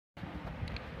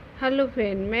Hello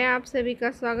friend, मैं आप सभी का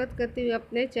स्वागत करती हूँ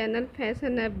अपने चैनल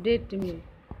फैशन अपडेट में।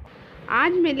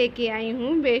 आज मैं लेके आई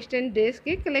हूँ वेस्टर्न ड्रेस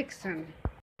के कलेक्शन।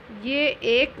 ये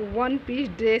एक वन पीस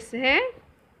ड्रेस है।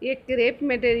 ये क्रेप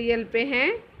मटेरियल पे है।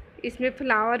 इसमें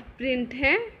फ्लावर प्रिंट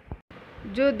है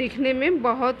जो दिखने में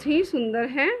बहुत ही सुंदर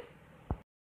है।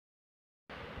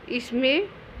 इसमें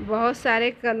बहुत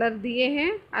सारे कलर दिए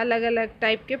हैं, अलग अलग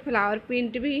टाइप के फ्लावर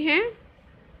प्रिंट भी हैं।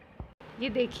 ये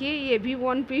देखिए, ये भी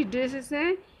वन पीस ड्रेसेस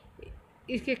हैं।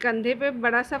 इसके कंधे पे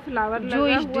बड़ा सा फ्लावर लगा हुआ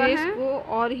है जो इस ड्रेस को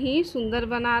और ही सुंदर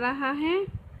बना रहा है।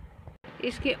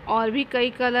 इसके और भी कई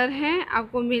कलर हैं,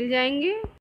 आपको मिल जाएंगे।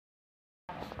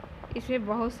 इसमें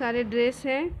बहुत सारे ड्रेस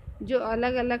हैं जो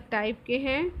अलग अलग टाइप के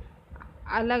हैं,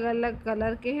 अलग अलग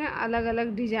कलर के हैं, अलग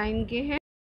अलग डिजाइन के हैं।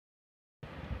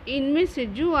 इनमें से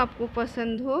जो आपको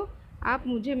पसंद हो आप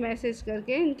मुझे मैसेज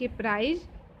करके इनके प्राइस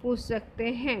पूछ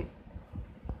सकते हैं।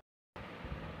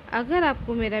 अगर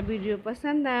आपको मेरा वीडियो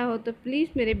पसंद आया हो तो प्लीज़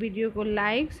मेरे वीडियो को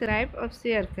लाइक, सब्सक्राइब और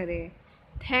शेयर करें।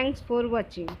 Thanks for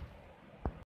watching.